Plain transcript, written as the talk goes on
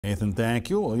Nathan,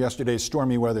 thank you. Well, yesterday's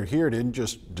stormy weather here didn't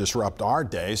just disrupt our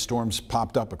day. Storms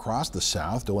popped up across the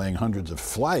south, delaying hundreds of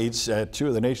flights at two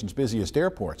of the nation's busiest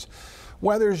airports.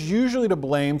 Weather's usually to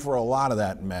blame for a lot of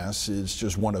that mess. It's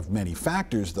just one of many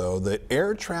factors, though, that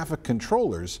air traffic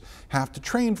controllers have to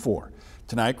train for.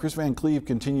 Tonight, Chris Van Cleve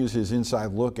continues his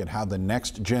inside look at how the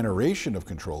next generation of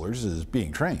controllers is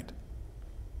being trained.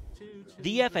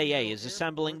 The FAA is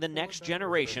assembling the next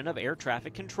generation of air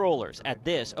traffic controllers at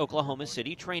this Oklahoma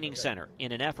City training center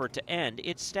in an effort to end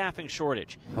its staffing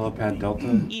shortage. Helipad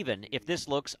Delta. Even if this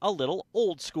looks a little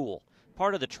old school.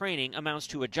 Part of the training amounts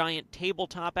to a giant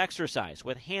tabletop exercise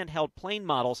with handheld plane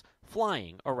models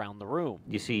flying around the room.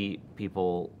 You see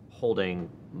people holding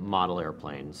model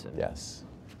airplanes. Yes.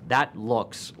 That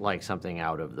looks like something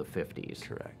out of the 50s.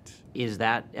 Correct. Is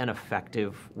that an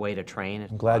effective way to train?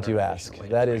 I'm glad you asked.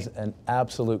 That is an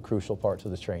absolute crucial part to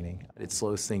the training. It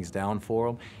slows things down for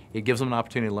them. It gives them an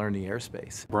opportunity to learn the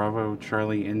airspace. Bravo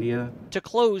Charlie India. To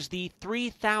close the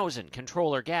 3,000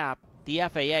 controller gap, the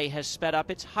FAA has sped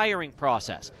up its hiring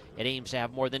process. It aims to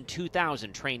have more than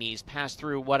 2,000 trainees pass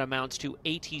through what amounts to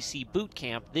ATC boot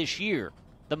camp this year,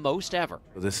 the most ever.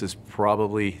 This is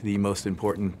probably the most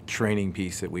important training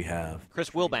piece that we have. Chris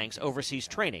Wilbanks oversees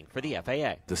training for the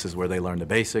FAA. This is where they learn the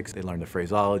basics, they learn the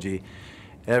phraseology,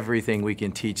 everything we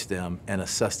can teach them and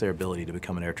assess their ability to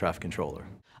become an air traffic controller.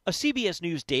 A CBS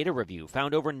News data review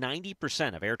found over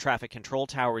 90% of air traffic control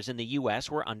towers in the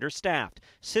U.S. were understaffed.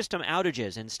 System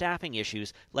outages and staffing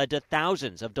issues led to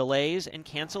thousands of delays and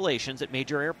cancellations at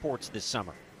major airports this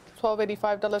summer.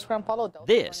 $12.85 Grand Palo.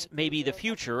 This may be the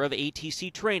future of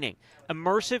ATC training.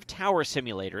 Immersive tower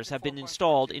simulators have been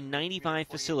installed in 95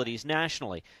 facilities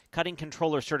nationally, cutting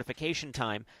controller certification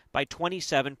time by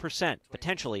 27%,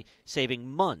 potentially saving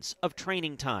months of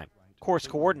training time. Course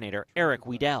coordinator Eric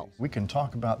Weedell. We can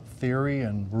talk about theory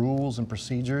and rules and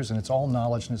procedures, and it's all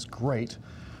knowledge and it's great,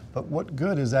 but what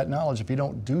good is that knowledge if you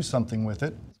don't do something with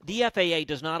it? The FAA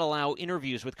does not allow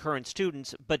interviews with current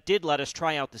students, but did let us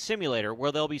try out the simulator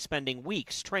where they'll be spending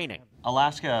weeks training.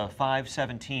 Alaska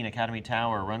 517 Academy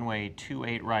Tower, runway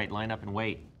 28 right, line up and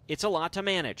wait. It's a lot to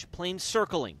manage. Planes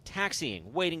circling,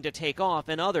 taxiing, waiting to take off,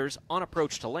 and others on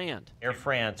approach to land. Air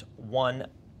France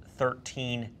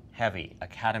 113 Heavy,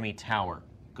 Academy Tower,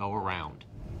 go around.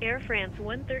 Air France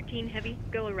 113 Heavy,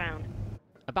 go around.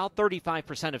 About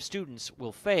 35% of students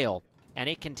will fail, and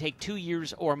it can take 2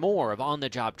 years or more of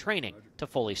on-the-job training to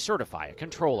fully certify a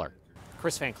controller.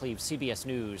 Chris Van Cleve, CBS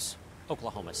News,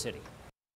 Oklahoma City.